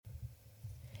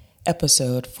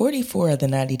episode 44 of the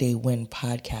 90 Day Win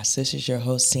Podcast. This is your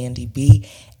host, Sandy B,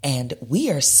 and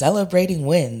we are celebrating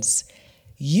wins.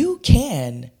 You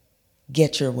can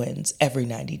get your wins every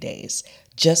 90 days.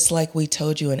 Just like we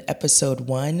told you in episode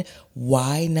 1,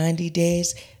 why 90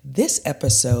 days? This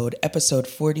episode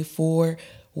 44,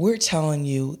 we're telling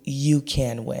you you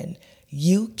can win.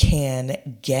 You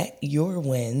can get your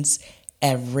wins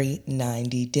every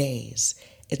 90 days.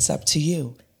 It's up to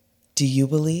you. Do you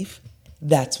believe?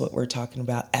 That's what we're talking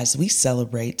about as we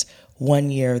celebrate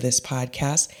 1 year of this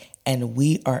podcast, and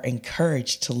we are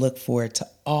encouraged to look forward to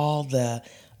all the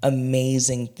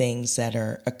amazing things that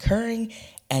are occurring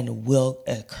and will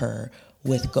occur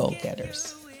with Goal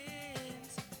Getters.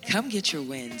 Come get your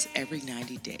wins every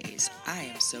 90 days. I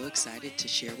am so excited to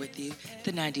share with you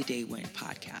the 90 Day Win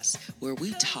Podcast, where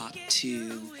we talk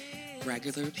to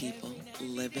regular people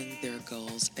living their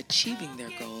goals, achieving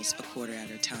their goals a quarter at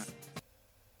a time.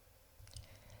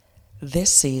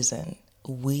 This season,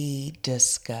 we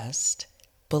discussed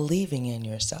believing in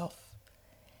yourself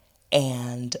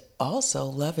and also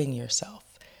loving yourself.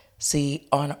 See,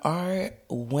 on our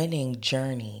winning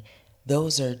journey,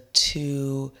 those are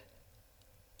two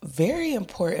very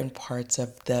important parts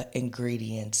of the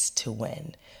ingredients to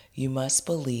win. You must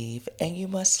believe and you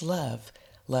must love.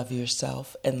 Love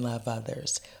yourself and love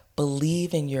others.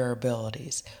 Believe in your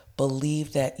abilities.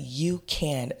 Believe that you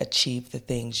can achieve the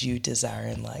things you desire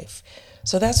in life.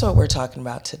 So that's what we're talking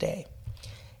about today.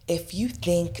 If you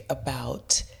think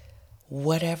about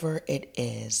whatever it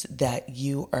is that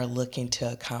you are looking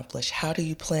to accomplish, how do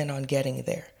you plan on getting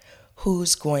there?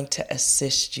 Who's going to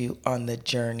assist you on the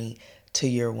journey to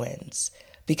your wins?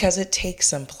 Because it takes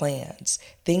some plans.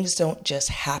 Things don't just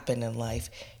happen in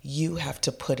life. You have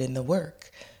to put in the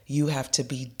work. You have to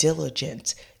be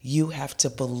diligent. You have to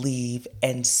believe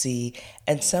and see,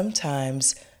 and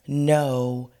sometimes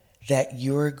know that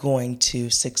you're going to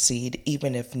succeed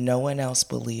even if no one else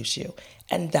believes you.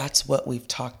 And that's what we've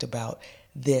talked about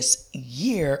this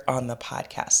year on the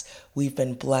podcast. We've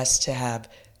been blessed to have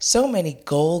so many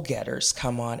goal getters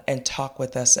come on and talk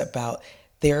with us about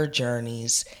their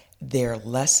journeys, their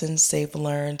lessons they've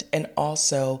learned, and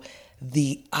also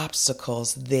the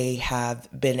obstacles they have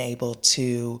been able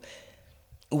to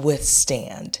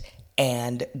withstand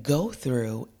and go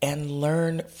through and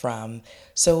learn from.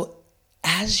 So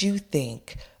as you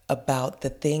think about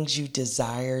the things you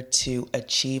desire to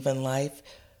achieve in life,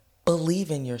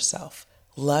 believe in yourself,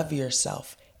 love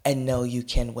yourself, and know you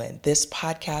can win. This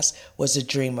podcast was a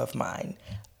dream of mine.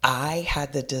 I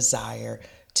had the desire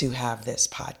to have this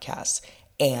podcast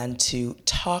and to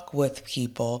talk with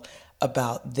people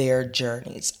about their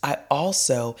journeys. I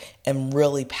also am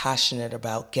really passionate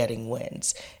about getting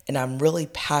wins, and I'm really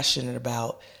passionate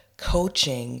about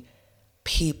coaching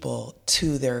people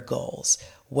to their goals,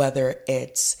 whether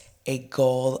it's a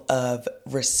goal of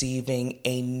receiving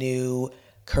a new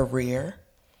career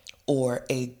or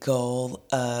a goal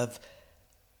of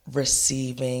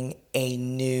receiving a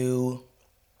new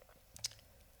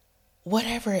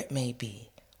whatever it may be,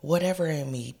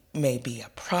 a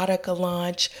product, a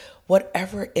launch,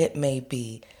 whatever it may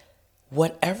be,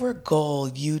 whatever goal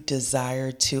you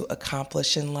desire to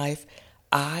accomplish in life,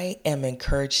 I am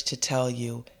encouraged to tell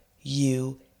you,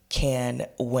 you can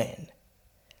win.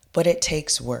 But it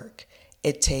takes work.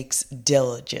 It takes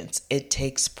diligence. It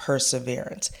takes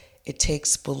perseverance. It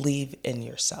takes believe in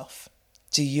yourself.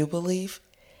 Do you believe?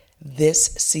 This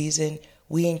season,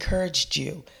 we encouraged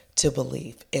you to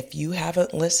believe. If you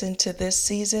haven't listened to this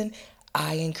season,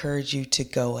 I encourage you to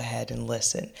go ahead and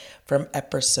listen. From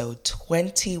episode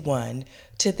 21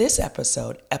 to this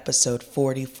episode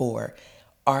 44,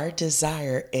 our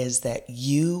desire is that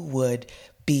you would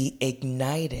be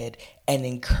ignited and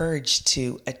encouraged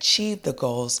to achieve the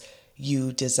goals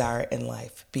you desire in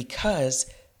life, because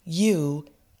you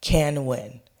can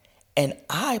win. And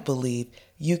I believe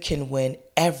you can win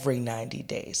every 90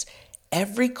 days.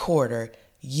 Every quarter,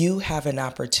 you have an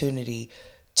opportunity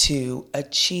to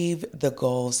achieve the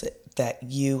goals that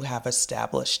you have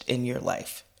established in your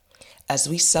life. As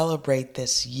we celebrate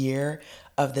this year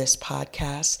of this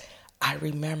podcast, I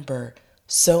remember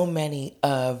so many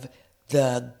of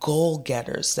the goal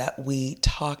getters that we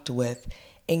talked with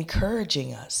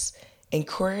encouraging us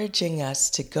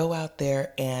to go out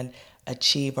there and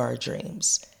achieve our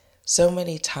dreams. So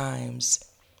many times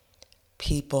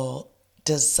people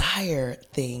desire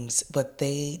things, but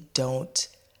they don't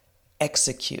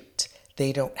execute.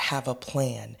 They don't have a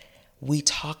plan. We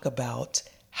talk about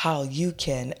how you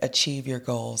can achieve your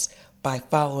goals by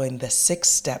following the 6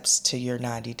 steps to your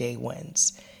 90-day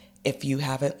wins. If you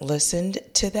haven't listened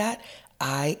to that,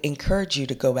 I encourage you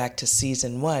to go back to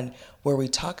season 1 where we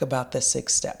talk about the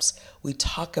 6 steps. We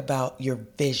talk about your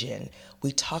vision.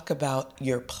 We talk about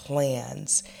your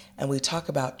plans, and we talk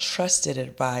about trusted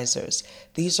advisors.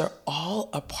 These are all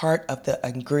a part of the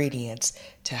ingredients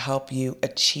to help you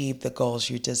achieve the goals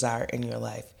you desire in your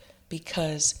life,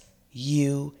 because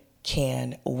you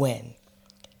can win.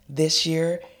 This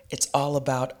year, it's all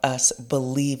about us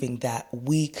believing that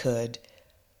we could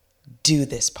do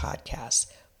this podcast,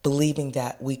 believing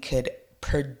that we could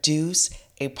produce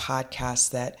a podcast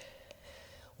that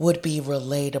would be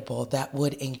relatable, that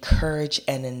would encourage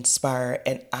and inspire.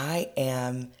 And I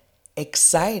am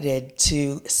excited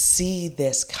to see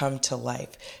this come to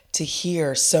life, to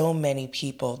hear so many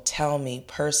people tell me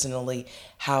personally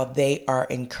how they are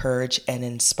encouraged and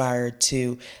inspired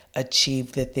to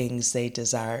achieve the things they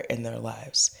desire in their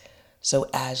lives. So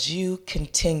as you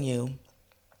continue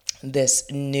this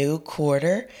new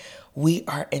quarter, we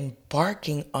are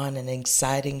embarking on an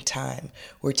exciting time.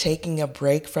 We're taking a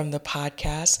break from the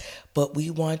podcast, but we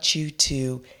want you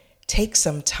to take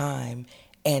some time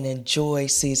and enjoy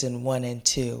season 1 and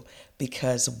 2,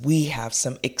 because we have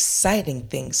some exciting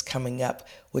things coming up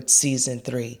with season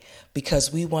 3,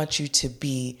 because we want you to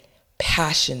be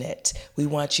passionate. We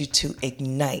want you to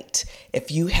ignite.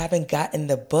 If you haven't gotten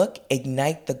the book,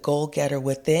 Ignite the Goal Getter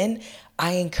Within,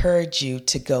 I encourage you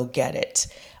to go get it.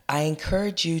 I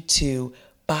encourage you to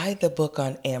buy the book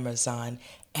on Amazon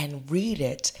and read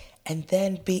it, and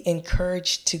then be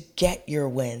encouraged to get your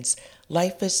wins.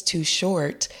 Life is too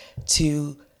short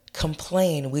to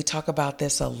complain. We talk about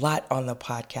this a lot on the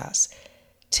podcast.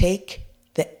 Take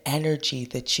the energy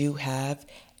that you have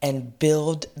and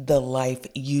build the life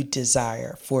you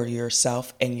desire for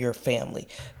yourself and your family.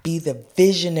 Be the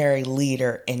visionary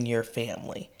leader in your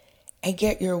family and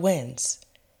get your wins.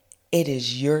 It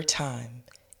is your time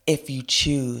if you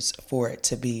choose for it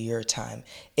to be your time,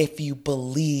 if you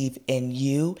believe in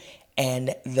you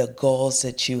and the goals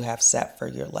that you have set for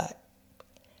your life.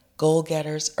 Goal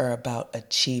getters are about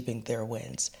achieving their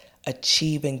wins,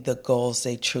 achieving the goals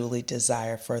they truly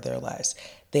desire for their lives.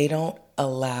 They don't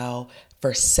allow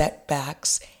for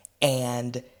setbacks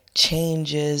and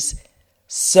changes,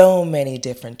 so many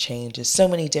different changes, so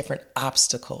many different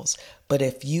obstacles. But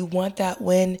if you want that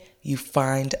win, you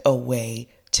find a way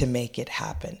to make it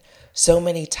happen. So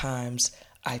many times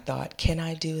I thought, can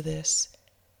I do this?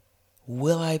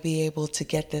 Will I be able to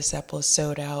get this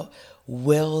episode out?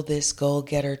 Will this goal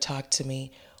getter talk to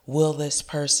me? Will this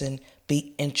person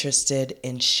be interested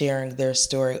in sharing their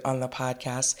story on the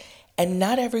podcast? And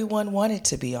not everyone wanted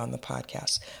to be on the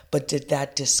podcast. But did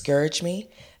that discourage me?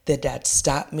 Did that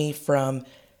stop me from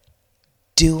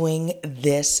doing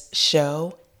this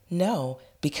show? No,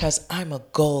 because I'm a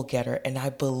goal getter and I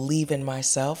believe in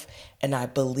myself and I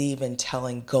believe in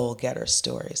telling goal getter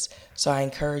stories. So I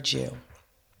encourage you.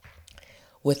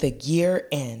 With a year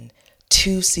in,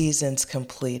 2 seasons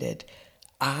completed,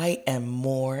 I am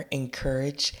more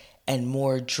encouraged and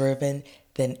more driven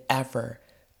than ever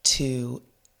to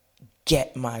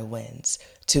get my wins,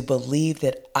 to believe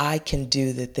that I can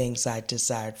do the things I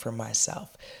desired for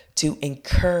myself, to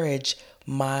encourage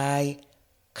my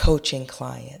coaching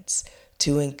clients,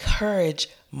 to encourage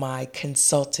my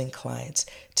consulting clients,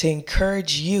 to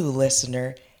encourage you,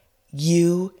 listener,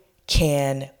 you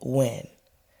can win.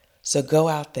 So go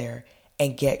out there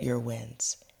and get your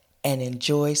wins and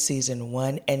enjoy season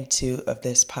 1 and 2 of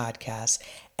this podcast.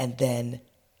 And then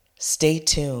stay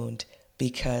tuned,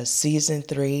 because season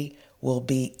 3 will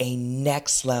be a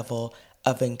next level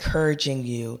of encouraging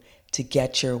you to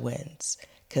get your wins,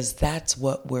 because that's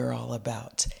what we're all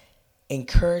about.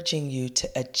 Encouraging you to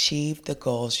achieve the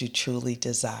goals you truly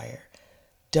desire.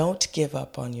 Don't give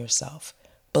up on yourself.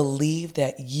 Believe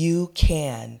that you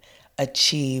can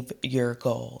achieve your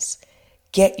goals.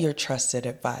 Get your trusted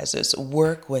advisors,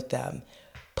 work with them,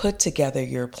 put together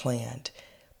your plan,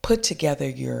 put together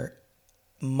your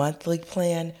monthly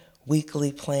plan,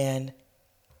 weekly plan,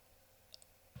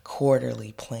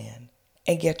 quarterly plan,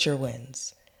 and get your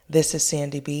wins. This is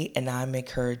Sandy B, and I'm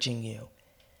encouraging you.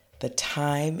 The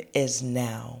time is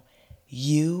now.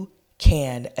 You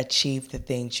can achieve the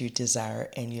things you desire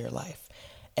in your life.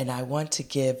 And I want to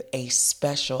give a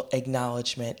special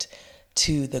acknowledgement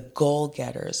to the goal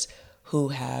getters who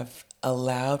have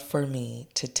allowed for me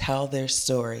to tell their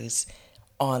stories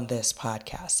on this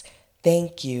podcast.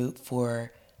 Thank you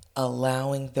for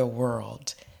allowing the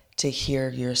world to hear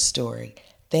your story.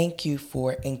 Thank you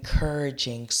for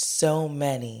encouraging so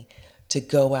many to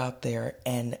go out there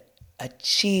and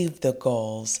achieve the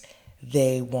goals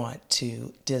they want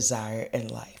to desire in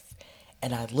life.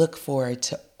 And I look forward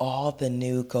to all the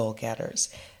new goal getters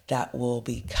that will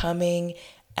be coming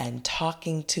and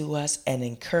talking to us and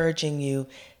encouraging you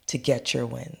to get your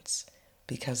wins.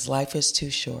 Because life is too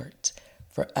short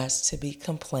for us to be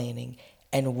complaining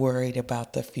and worried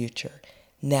about the future.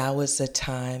 Now is the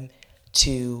time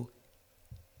to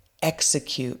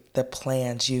execute the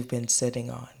plans you've been sitting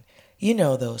on. You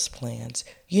know those plans.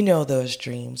 You know those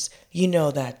dreams. You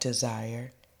know that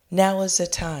desire. Now is the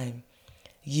time.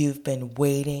 You've been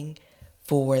waiting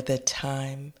for the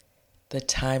time. The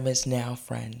time is now,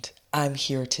 friend. I'm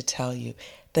here to tell you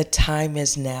the time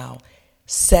is now.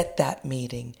 Set that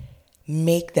meeting.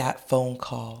 Make that phone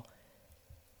call.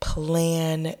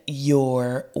 Plan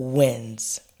your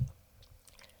wins.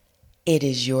 It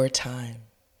is your time.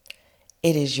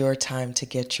 It is your time to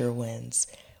get your wins.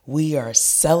 We are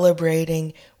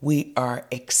celebrating. We are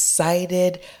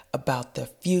excited about the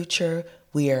future.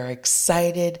 We are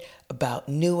excited about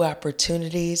new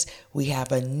opportunities. We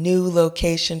have a new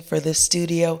location for the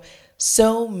studio.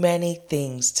 So many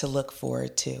things to look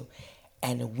forward to.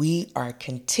 And we are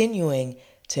continuing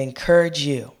to encourage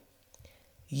you.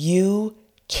 You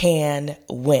can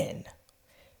win.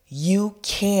 You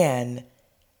can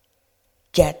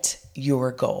get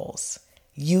your goals.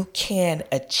 You can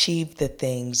achieve the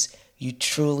things you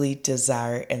truly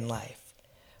desire in life.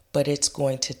 But it's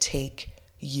going to take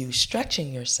you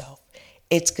stretching yourself.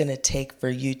 It's going to take for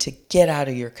you to get out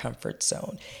of your comfort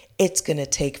zone. It's going to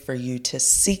take for you to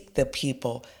seek the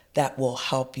people that will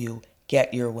help you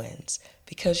get your wins.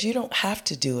 Because you don't have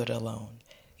to do it alone.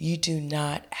 You do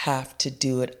not have to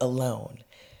do it alone.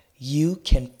 You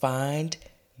can find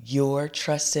your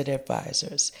trusted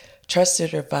advisors.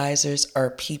 Trusted advisors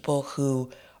are people who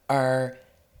are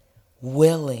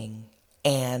willing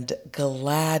and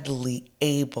gladly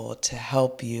able to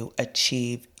help you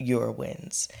achieve your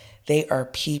wins. They are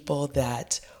people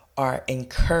that are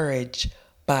encouraged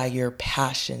by your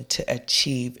passion to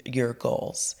achieve your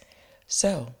goals.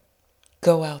 So,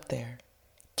 go out there,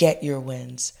 get your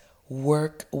wins,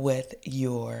 work with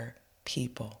your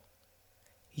people.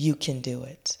 You can do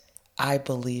it. I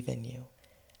believe in you.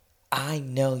 I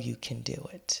know you can do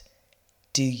it.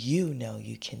 Do you know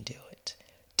you can do it?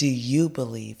 Do you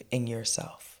believe in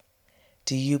yourself?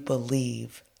 Do you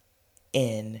believe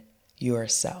in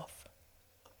yourself?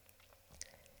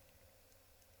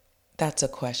 That's a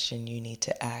question you need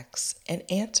to ask and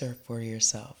answer for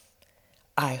yourself.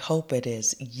 I hope it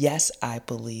is, yes, I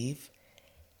believe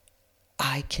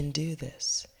I can do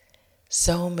this.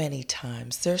 So many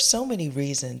times, there's so many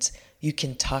reasons you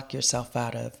can talk yourself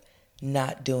out of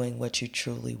not doing what you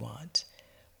truly want.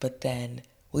 But then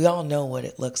we all know what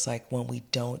it looks like when we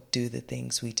don't do the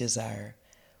things we desire.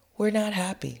 We're not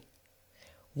happy.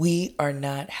 We are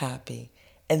not happy.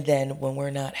 And then when we're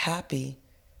not happy,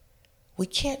 we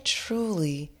can't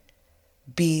truly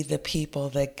be the people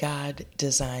that God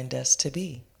designed us to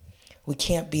be. We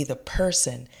can't be the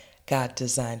person God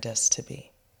designed us to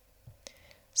be.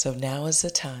 So now is the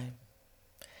time.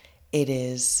 It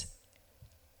is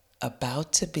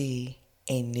about to be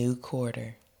a new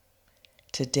quarter.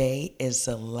 Today is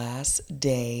the last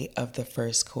day of the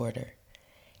first quarter,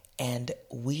 and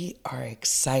we are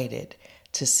excited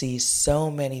to see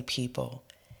so many people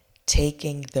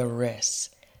taking the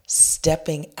risk,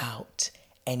 stepping out,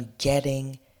 and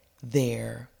getting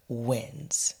their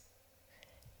wins.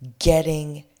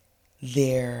 Getting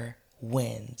their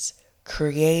wins,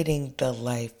 creating the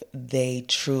life they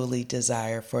truly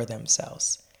desire for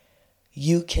themselves.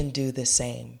 You can do the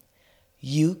same.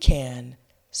 You can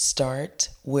start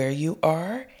where you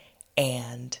are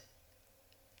and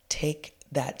take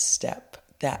that step,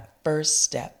 that first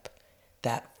step,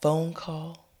 that phone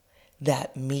call,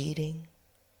 that meeting,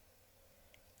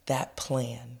 that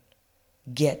plan.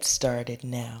 Get started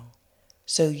now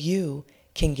so you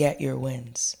can get your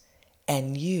wins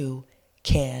and you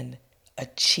can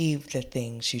achieve the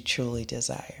things you truly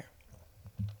desire.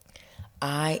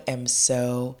 I am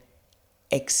so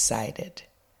excited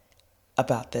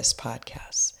about this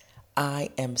podcast. I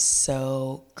am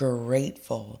so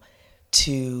grateful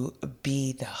to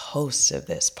be the host of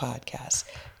this podcast,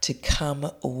 to come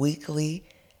weekly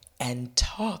and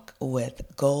talk with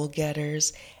goal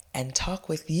getters and talk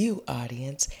with you,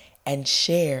 audience, and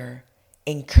share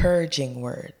encouraging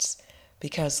words,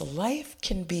 because life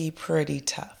can be pretty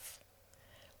tough,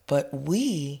 but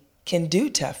we can do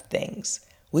tough things.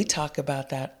 We talk about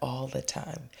that all the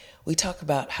time. We talk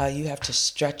about how you have to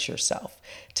stretch yourself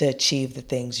to achieve the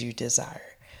things you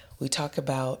desire. We talk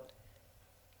about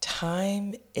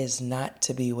time is not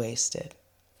to be wasted.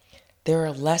 There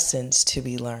are lessons to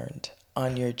be learned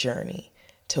on your journey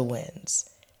to wins.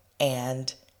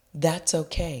 And that's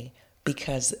okay,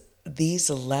 because these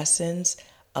lessons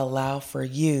allow for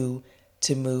you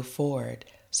to move forward,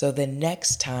 So the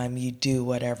next time you do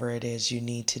whatever it is you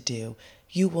need to do,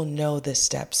 you will know the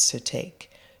steps to take.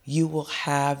 You will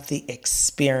have the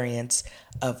experience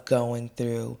of going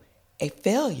through a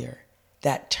failure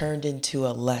that turned into a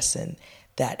lesson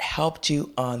that helped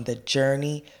you on the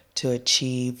journey to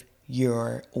achieve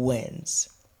your wins.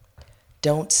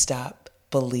 Don't stop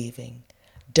believing.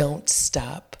 Don't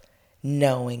stop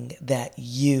knowing that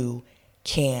you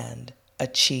can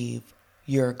achieve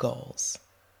your goals.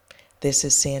 This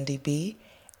is Sandy B,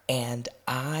 and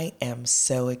I am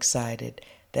so excited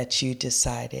that you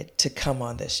decided to come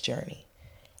on this journey.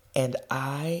 And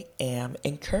I am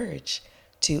encouraged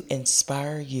to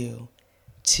inspire you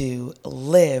to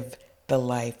live the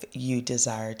life you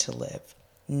desire to live.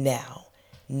 Now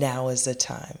is the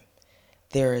time.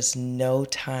 There is no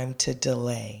time to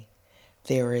delay.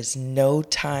 There is no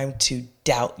time to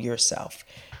doubt yourself.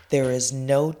 There is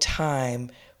no time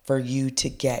for you to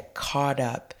get caught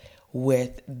up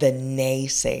with the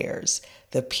naysayers,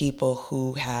 the people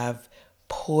who have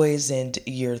poisoned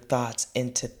your thoughts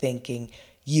into thinking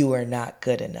you are not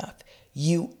good enough.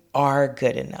 You are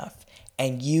good enough,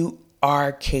 and you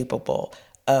are capable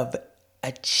of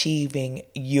achieving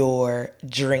your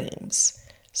dreams.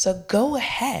 So go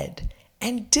ahead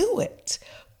and do it.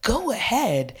 Go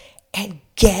ahead and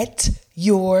get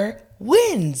your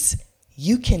wins.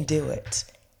 You can do it.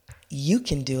 You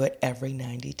can do it every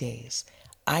 90 days.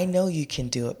 I know you can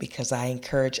do it because I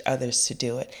encourage others to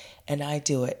do it, and I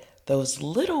do it. Those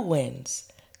little wins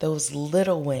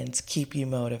keep you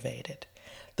motivated.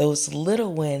 Those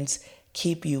little wins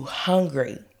keep you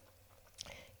hungry,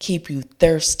 keep you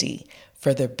thirsty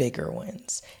for the bigger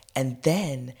wins. And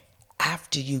then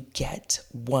after you get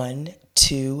 1,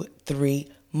 2,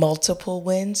 3, multiple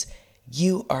wins,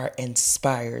 you are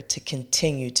inspired to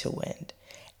continue to win.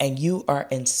 And you are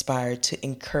inspired to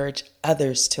encourage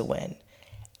others to win.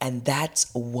 And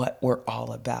that's what we're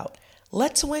all about.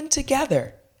 Let's win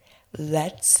together.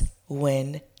 Let's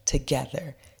win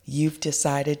together. You've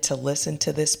decided to listen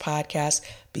to this podcast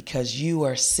because you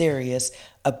are serious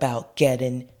about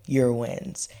getting your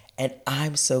wins. And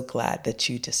I'm so glad that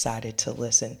you decided to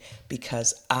listen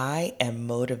because I am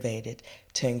motivated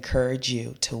to encourage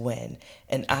you to win.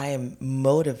 And I am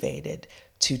motivated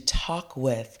to talk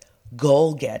with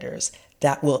goal getters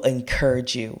that will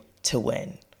encourage you to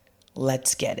win.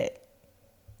 Let's get it.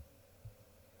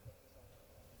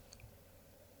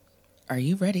 Are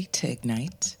you ready to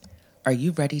ignite? Are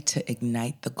you ready to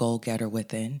ignite the goal getter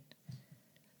within?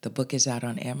 The book is out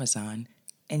on Amazon,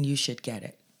 and you should get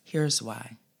it. Here's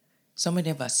why. So many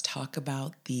of us talk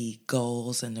about the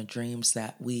goals and the dreams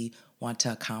that we want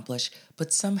to accomplish,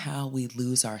 but somehow we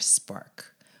lose our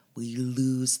spark. We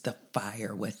lose the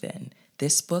fire within.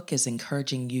 This book is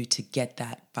encouraging you to get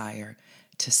that fire,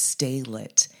 to stay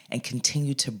lit and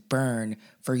continue to burn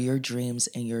for your dreams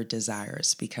and your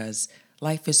desires, because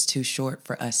life is too short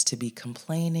for us to be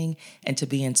complaining and to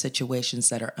be in situations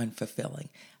that are unfulfilling.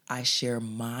 I share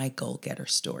my goal-getter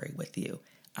story with you.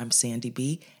 I'm Sandy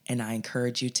B, and I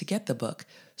encourage you to get the book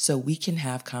so we can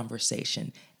have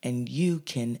conversation and you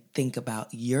can think about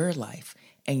your life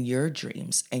and your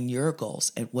dreams and your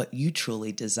goals and what you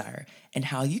truly desire and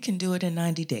how you can do it in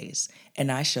 90 days.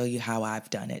 And I show you how I've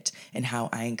done it and how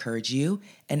I encourage you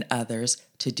and others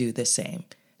to do the same.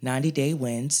 90 Day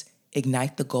Wins,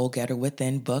 Ignite the Goal Getter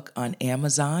Within book on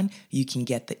Amazon. You can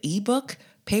get the ebook,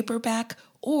 paperback,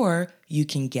 or you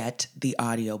can get the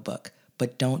audiobook.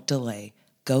 But don't delay.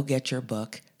 Go get your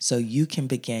book so you can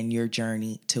begin your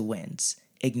journey to wins.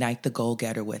 Ignite the Goal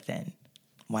Getter Within.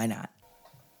 Why not?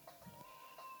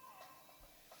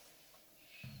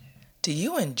 Do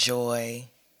you enjoy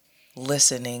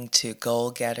listening to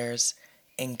goal getters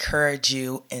encourage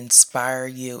you, inspire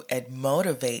you, and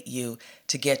motivate you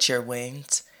to get your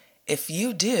wins? If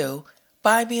you do,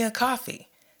 buy me a coffee.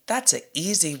 That's an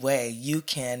easy way you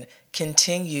can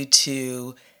continue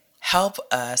to help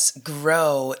us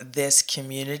grow this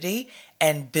community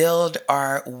and build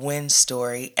our win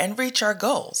story and reach our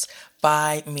goals.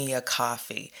 Buy me a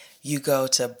coffee. You go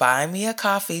to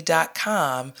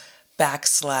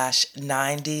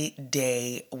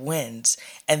buymeacoffee.com/90daywins.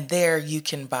 And there you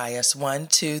can buy us 1,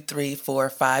 2, 3, 4,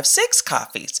 5, 6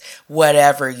 coffees,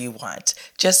 whatever you want.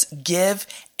 Just give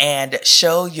and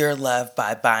show your love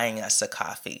by buying us a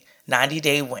coffee. 90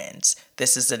 Day Wins.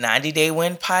 This is the 90 Day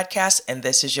Win podcast, and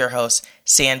this is your host,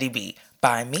 Sandy B.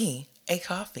 Buy me a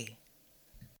coffee.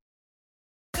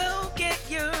 Go get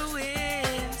your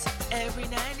wins every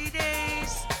 90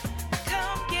 days.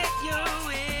 Come get your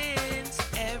wins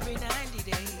every 90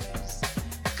 days.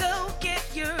 Go get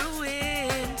your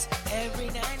wins every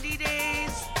 90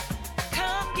 days.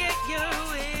 Come get your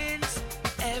wins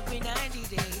every 90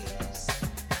 days.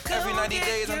 these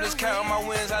days I'm just counting my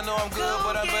wins. I know I'm good,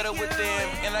 but I'm better with them.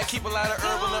 And I keep a lot of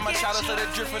herbal in my chalice, let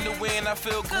it drip in the wind. I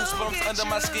feel goosebumps under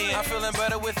my skin. I'm feeling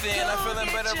better within. I'm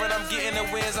feeling better when I'm getting the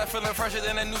wins. I'm feeling fresher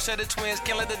than a new set of twins.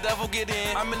 Can't let the devil get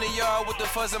in. I'm in the yard with the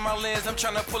fuzz in my lens. I'm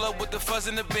trying to pull up with the fuzz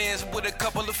in the bins with a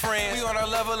couple of friends. We on our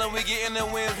level and we getting the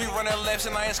wins. We running lefts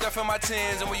and I ain't scuffing my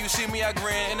tens. And when you see me, I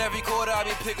grin. In every quarter, I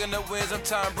be picking the wins. I'm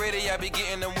Tom Brady, I be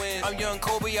getting the wins. I'm young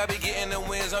Kobe, I be getting the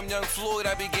wins. I'm young Floyd,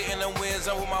 I be getting the wins.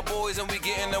 I'm with my boys and we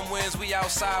getting them wins. We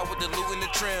outside with the loot and the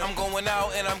trim. I'm going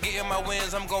out and I'm getting my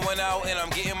wins. I'm going out and I'm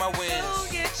getting my wins. Go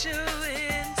get your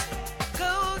wins.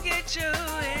 Go get your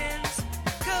wins.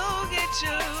 Go get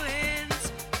your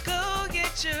wins. Go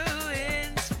get your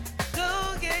wins.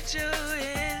 Go get your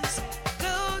wins.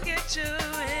 Go get your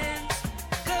wins.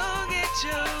 Go get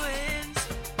your wins.